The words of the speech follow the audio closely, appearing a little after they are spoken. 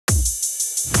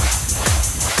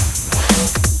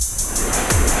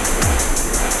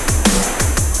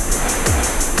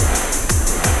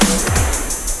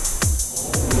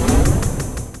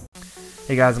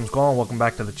Hey guys, I'm Squall and welcome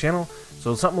back to the channel.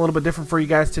 So something a little bit different for you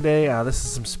guys today. This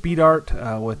is some speed art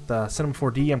with Cinema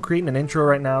 4D. I'm creating an intro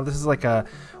right now. This is like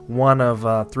one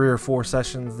of 3 or 4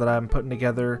 sessions that I'm putting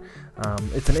together.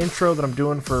 It's an intro that I'm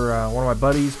doing for one of my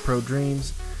buddies, Pro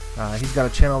Dreams. He's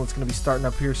got a channel that's going to be starting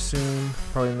up here soon,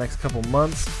 probably in the next couple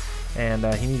months. And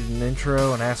he needed an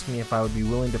intro and asked me if I would be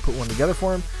willing to put one together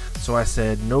for him. So I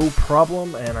said no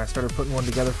problem, and I started putting one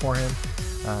together for him.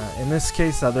 In this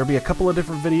case, there'll be a couple of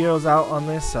different videos out on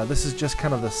this. This is just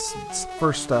kind of the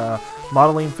first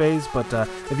modeling phase, but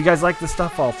if you guys like this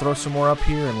stuff, I'll throw some more up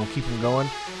here and we'll keep them going.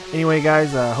 Anyway,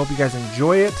 guys, I hope you guys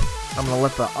enjoy it. I'm going to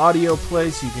let the audio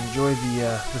play so you can enjoy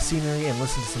the scenery and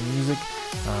listen to some music.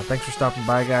 Thanks for stopping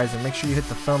by, guys, and make sure you hit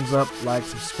the thumbs up, like,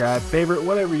 subscribe, favorite,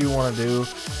 whatever you want to do.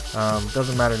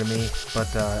 Doesn't matter to me, but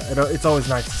it's always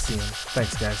nice to see them.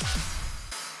 Thanks, guys.